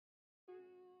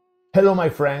Hello my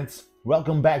friends,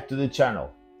 welcome back to the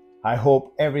channel. I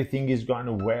hope everything is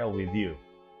going well with you.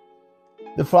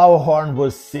 The Flowerhorn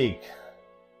was sick.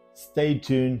 Stay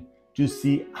tuned to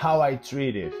see how I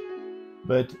treat it,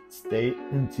 but stay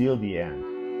until the end.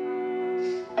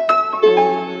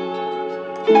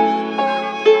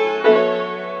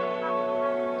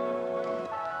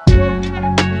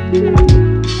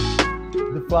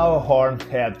 The Flowerhorn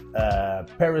had a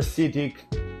parasitic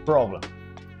problem.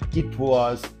 It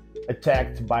was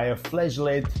attacked by a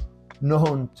flagellate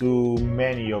known to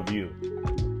many of you,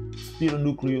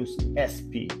 SPIRONUCLEUS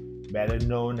SP, better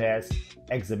known as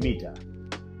Hexamita.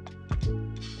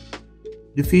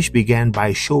 The fish began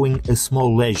by showing a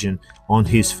small lesion on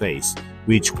his face,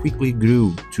 which quickly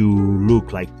grew to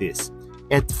look like this.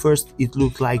 At first it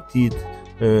looked like it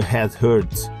had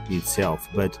hurt itself,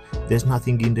 but there's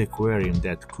nothing in the aquarium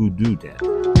that could do that.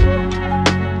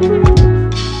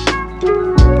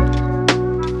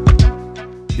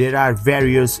 There are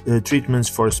various treatments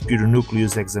for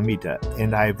SPIRONUCLEUS Hexamita,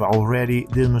 and I've already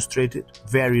demonstrated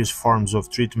various forms of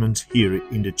treatments here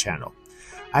in the channel.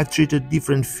 I've treated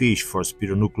different fish for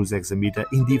SPIRONUCLEUS Hexamita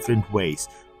in different ways,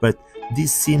 but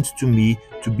this seems to me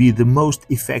to be the most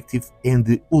effective and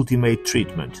the ultimate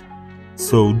treatment.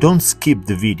 So don't skip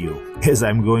the video, as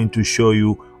I'm going to show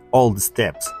you all the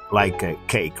steps, like a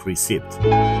cake recipe.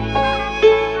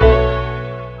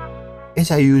 As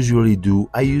I usually do,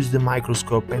 I used the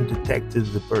microscope and detected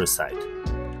the parasite.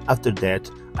 After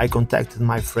that, I contacted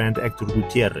my friend Héctor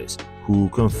Gutierrez, who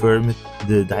confirmed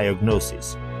the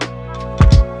diagnosis.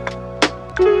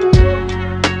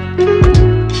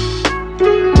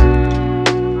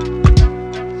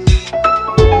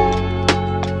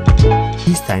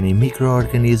 These tiny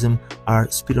microorganisms are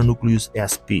SPIRONUCLEUS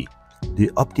SP. The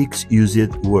optics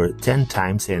used were 10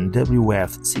 times and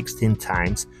WF 16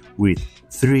 times with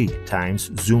 3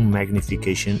 times zoom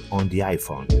magnification on the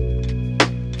iPhone.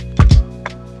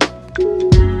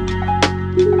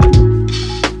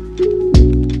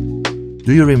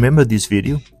 Do you remember this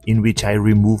video in which I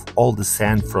removed all the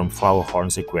sand from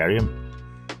Flowerhorn's aquarium?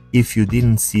 If you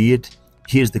didn't see it,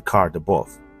 here's the card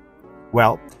above.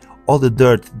 Well, all the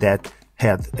dirt that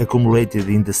had accumulated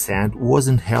in the sand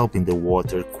wasn't helping the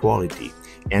water quality,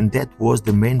 and that was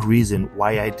the main reason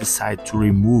why I decided to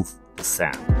remove the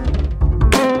sand.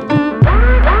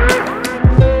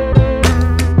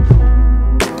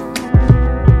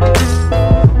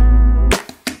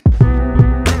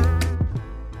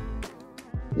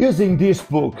 Using this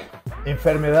book,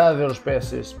 ENFERMEDADES de los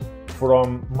peces,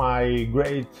 from my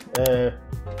great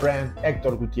friend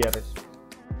Héctor Gutierrez,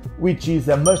 which is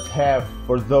a must-have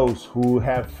for those who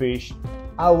have fish,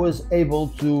 I was able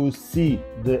to see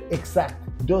the exact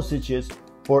dosages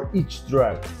for each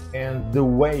drug and the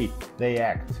way they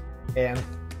act, and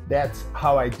that's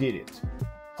how I did it.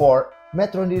 For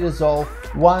Metronidazole,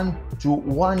 1 to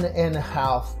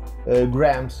 1.5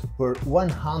 grams per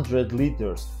 100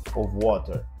 liters of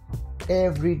water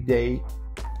every day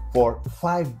for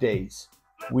 5 days,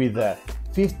 with a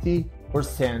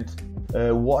 50%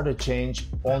 water change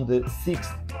on the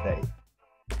 6th day.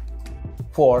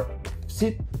 For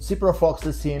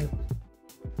Ciprofloxacin,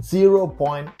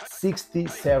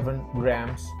 0.67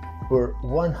 grams per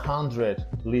 100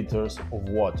 liters of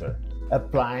water,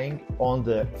 applying on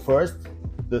the 1st,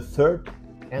 the 3rd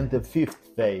and the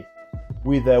 5th day,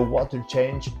 with a water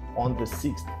change on the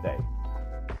 6th day.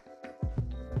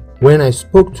 When I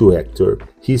spoke to Héctor,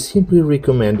 he simply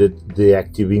recommended the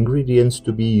active ingredients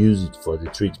to be used for the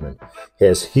treatment,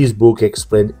 as his book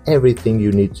explained everything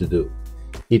you need to do.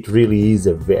 It really is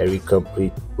a very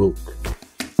complete book.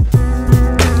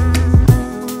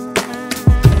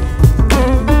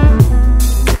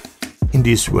 In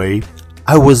this way,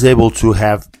 I was able to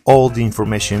have all the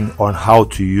information on how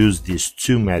to use these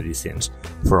two medicines,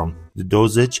 from the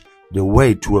dosage, the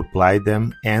way to apply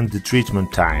them, and the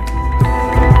treatment time.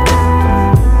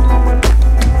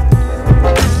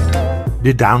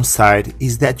 The downside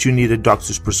is that you need a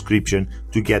doctor's prescription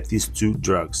to get these two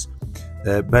drugs,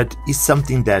 but it's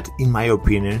something that, in my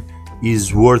opinion,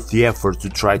 is worth the effort to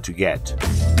try to get.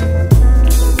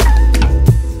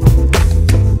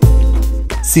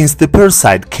 Since the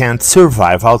parasite can't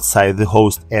survive outside the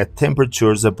host at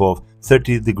temperatures above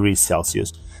 30 degrees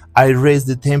Celsius, I raised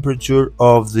the temperature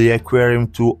of the aquarium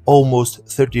to almost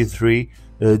 33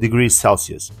 degrees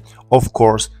Celsius. Of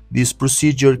course, this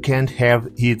procedure can have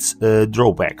its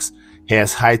drawbacks,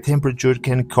 as high temperature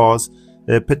can cause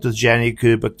pathogenic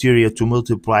bacteria to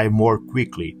multiply more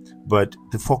quickly, but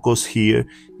the focus here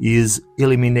is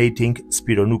eliminating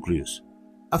SPIRONUCLEUS.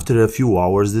 After a few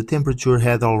hours, the temperature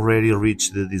had already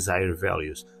reached the desired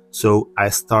values, so I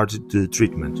started the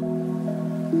treatment.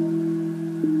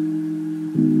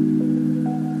 The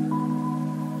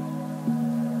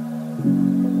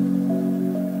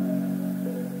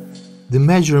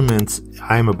measurements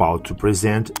I'm about to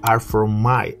present are from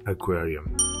my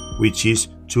aquarium, which is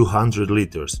 200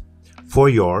 liters. For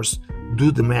yours,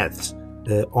 do the maths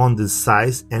on the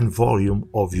size and volume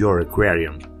of your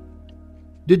aquarium.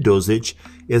 The dosage,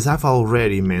 as I've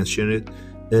already mentioned,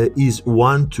 is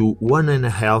 1 to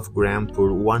 1.5 grams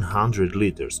per 100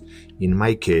 liters. In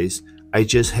my case, I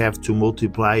just have to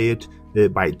multiply it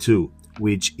by 2,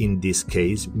 which in this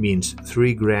case means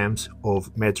 3 grams of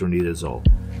metronidazole.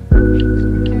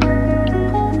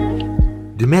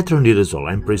 The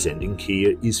metronidazole I'm presenting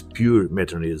here is pure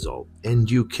metronidazole, and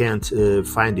you can't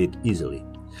find it easily.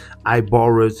 I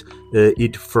borrowed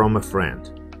it from a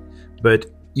friend, but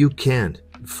you can't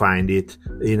find it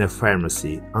in a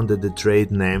pharmacy under the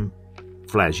trade name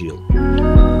Flagyl.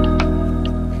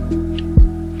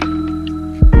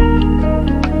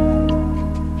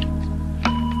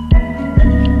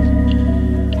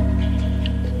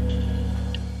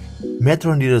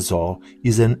 Metronidazole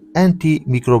is an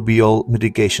antimicrobial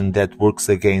medication that works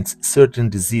against certain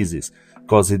diseases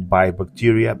caused by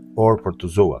bacteria or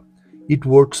protozoa. It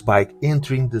works by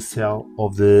entering the cell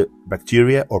of the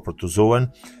bacteria or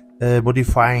protozoan,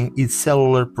 modifying its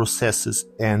cellular processes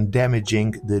and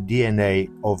damaging the DNA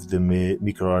of the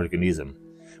microorganism.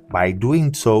 By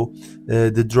doing so,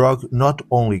 the drug not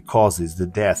only causes the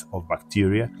death of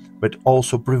bacteria, but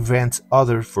also prevents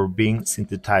others from being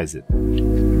synthesized.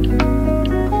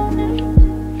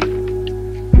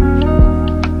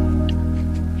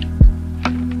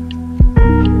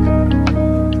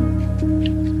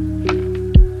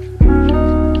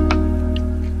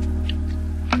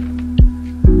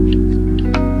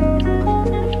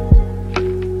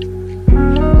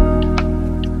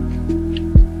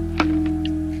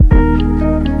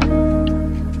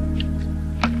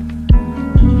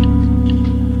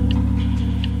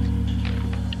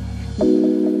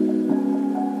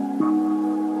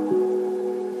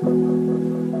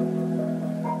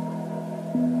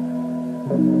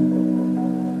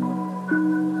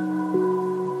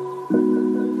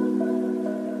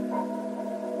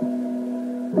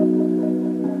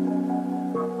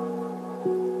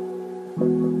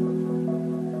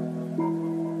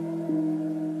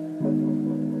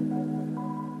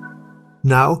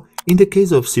 Now, in the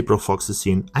case of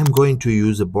ciprofloxacin, I'm going to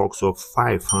use a box of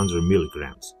 500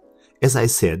 milligrams. As I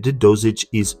said, the dosage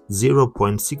is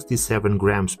 0.67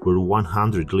 grams per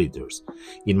 100 liters.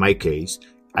 In my case,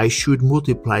 I should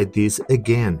multiply this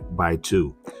again by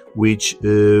 2, which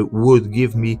would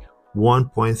give me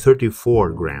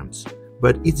 1.34 grams.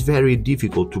 But it's very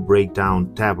difficult to break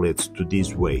down tablets to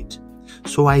this weight.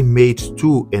 So I made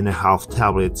 2.5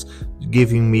 tablets,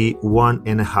 giving me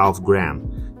 1.5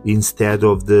 gram instead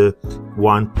of the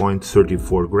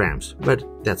 1.34 grams, but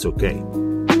that's okay.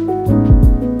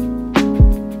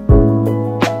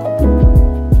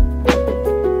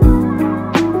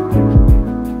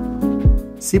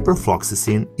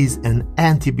 Ciprofloxacin is an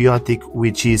antibiotic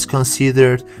which is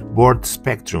considered broad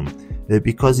spectrum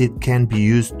because it can be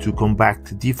used to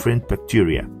combat different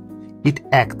bacteria. It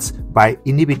acts by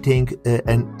inhibiting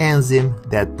an enzyme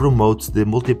that promotes the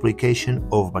multiplication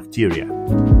of bacteria.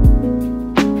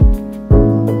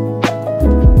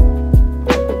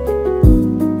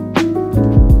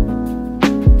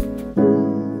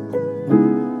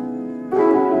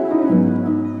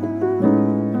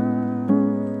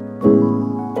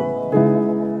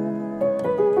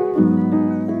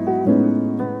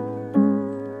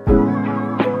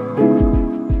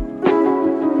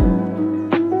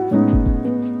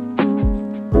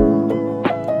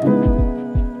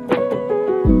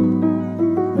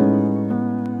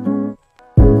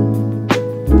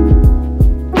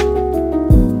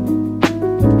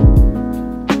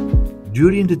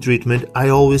 During the treatment, I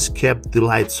always kept the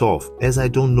lights off, as I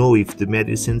don't know if the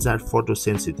medicines are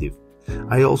photosensitive.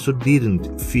 I also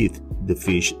didn't feed the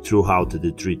fish throughout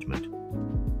the treatment.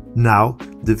 Now,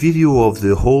 the video of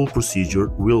the whole procedure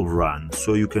will run,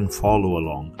 so you can follow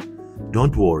along.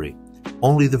 Don't worry,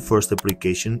 only the first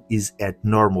application is at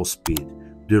normal speed,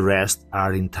 the rest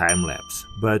are in time-lapse,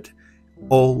 but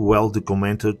all well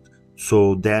documented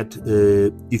so that,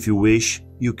 if you wish,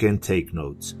 you can take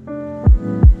notes.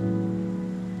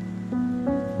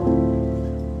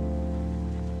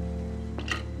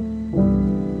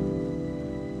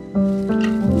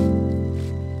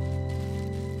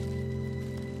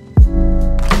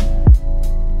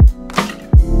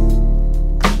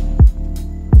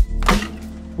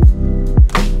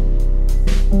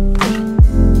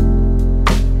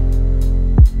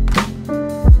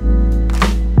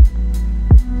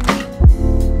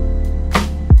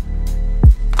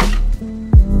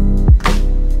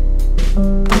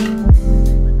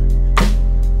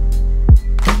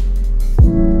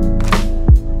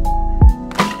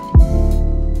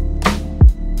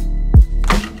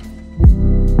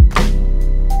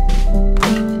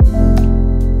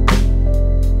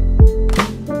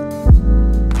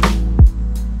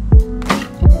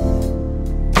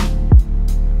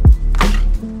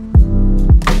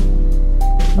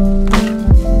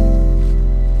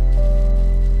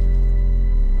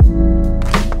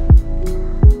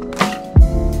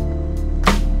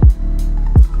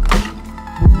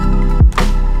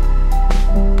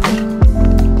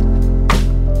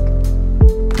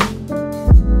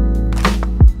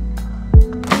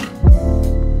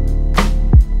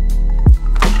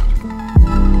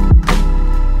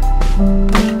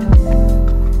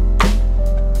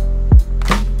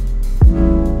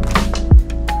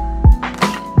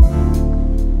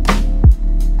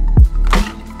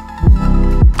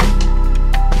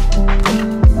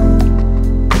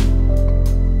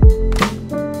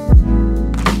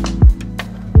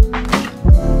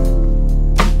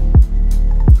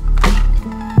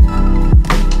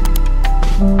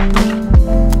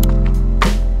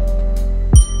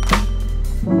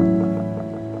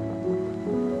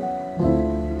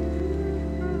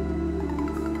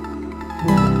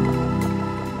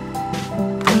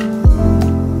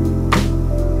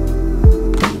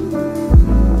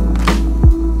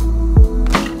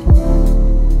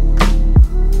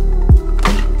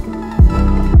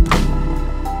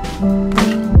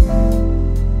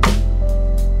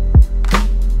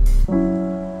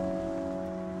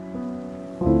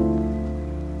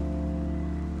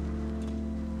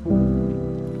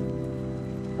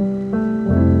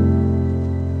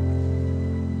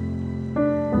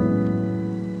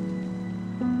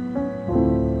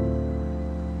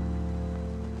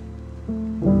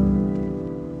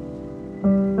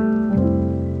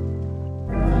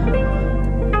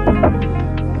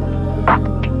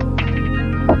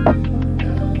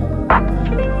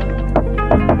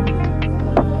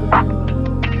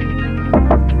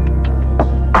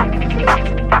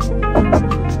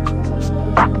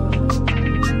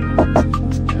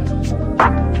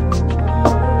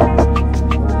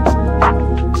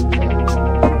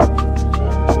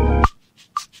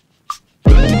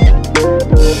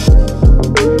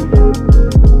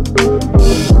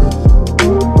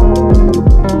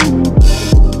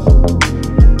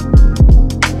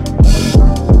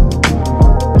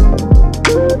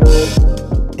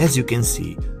 As you can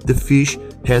see, the fish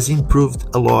has improved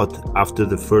a lot after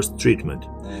the first treatment.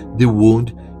 The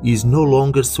wound is no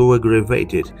longer so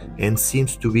aggravated and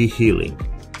seems to be healing.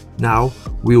 Now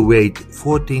we'll wait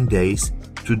 14 days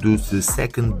to do the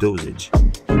second dosage.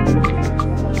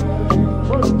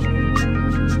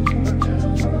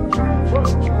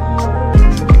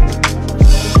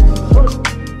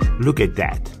 Look at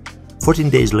that! 14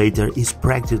 days later is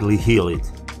practically healed,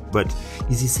 but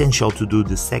it's essential to do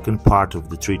the second part of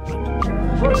the treatment.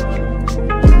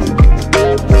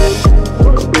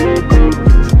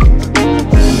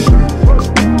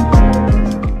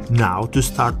 Now, to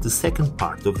start the second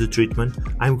part of the treatment,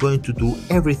 I'm going to do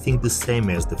everything the same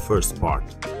as the first part,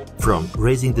 from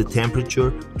raising the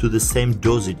temperature to the same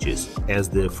dosages as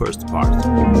the first part.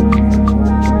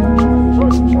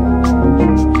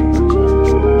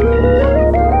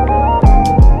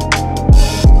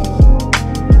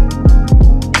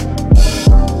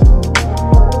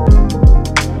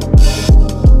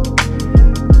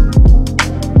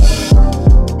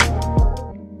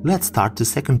 Let's start the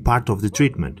second part of the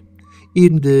treatment.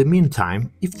 In the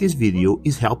meantime, if this video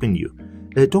is helping you,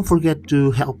 don't forget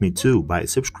to help me too by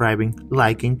subscribing,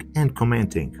 liking and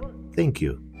commenting. Thank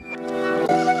you.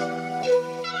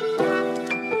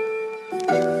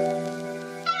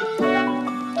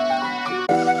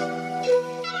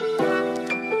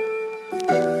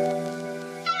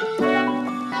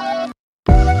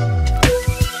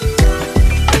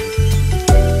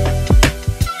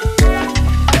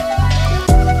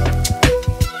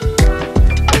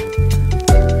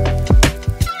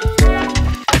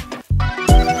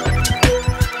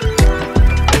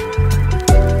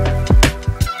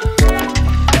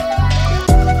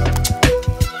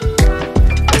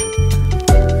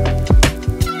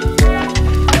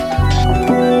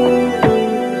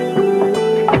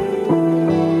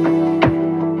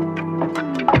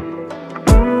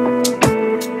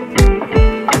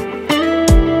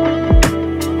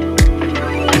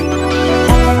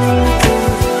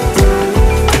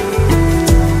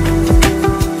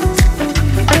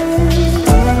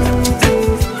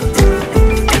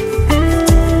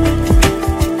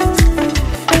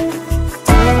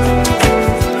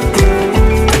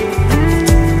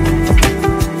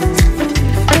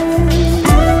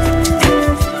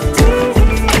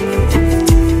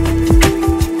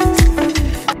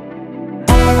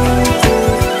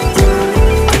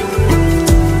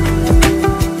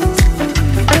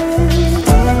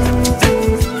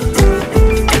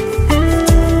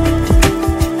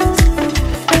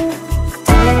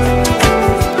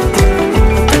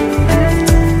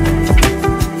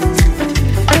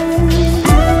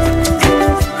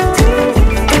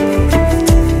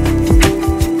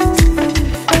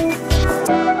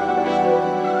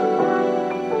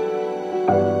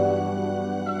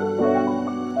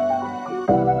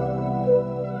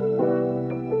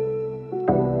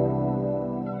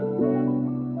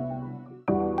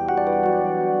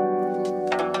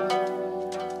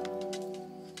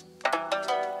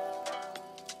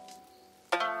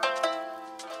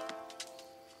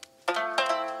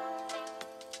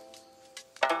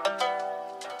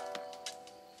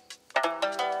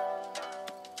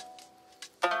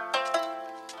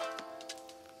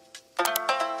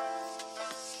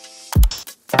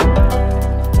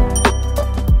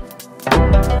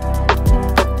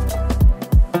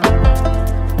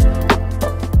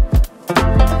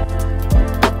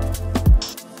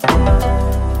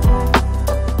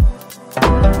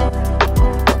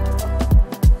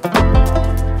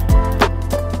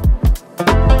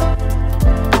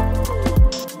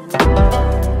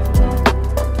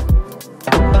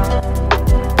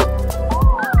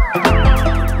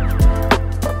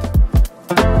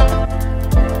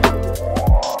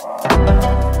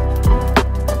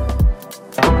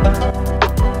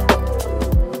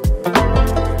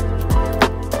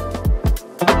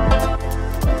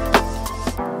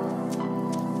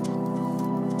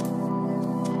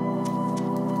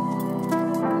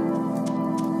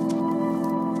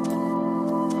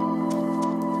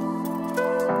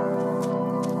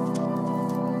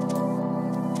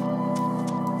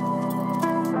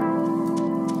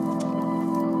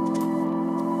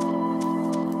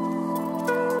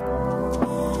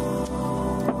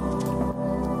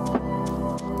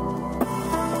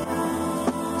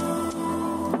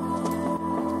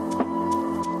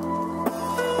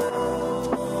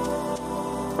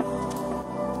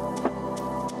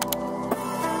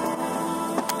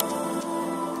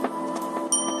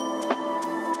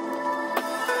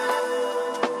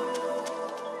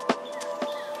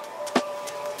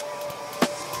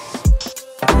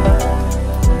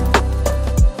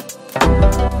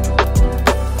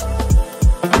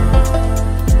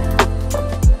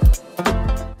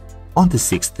 On the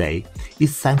 6th day,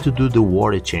 it's time to do the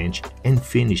water change and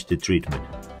finish the treatment.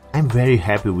 I'm very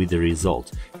happy with the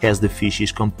result, as the fish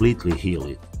is completely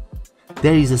healed.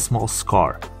 There is a small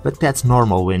scar, but that's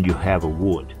normal when you have a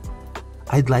wound.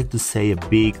 I'd like to say a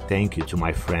big thank you to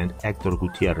my friend Héctor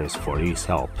Gutierrez for his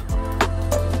help.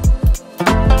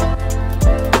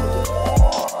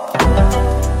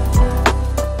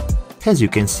 As you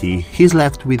can see, he's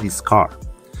left with his scar,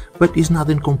 but it's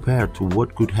nothing compared to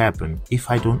what could happen if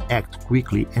I don't act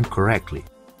quickly and correctly.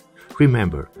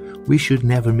 Remember, we should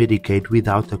never medicate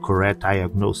without a correct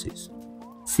diagnosis.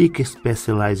 Seek a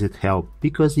specialized help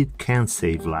because it can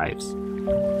save lives.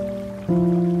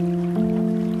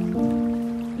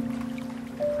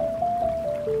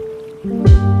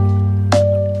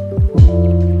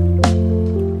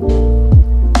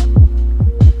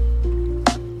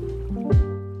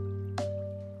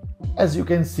 As you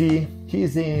can see,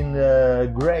 he's in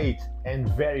great and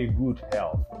very good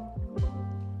health.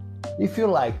 If you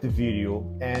liked the video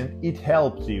and it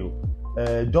helped you,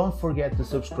 don't forget to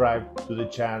subscribe to the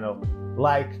channel,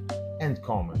 like and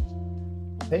comment.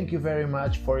 Thank you very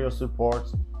much for your support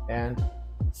and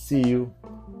see you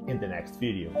in the next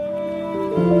video.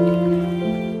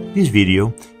 This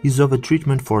video is of a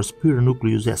treatment for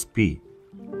SPIRONUCLEUS SP.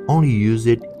 Only use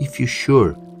it if you're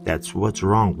sure that's what's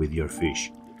wrong with your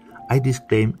fish. I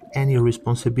disclaim any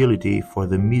responsibility for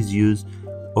the misuse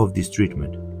of this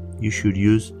treatment. You should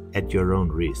use at your own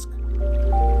risk.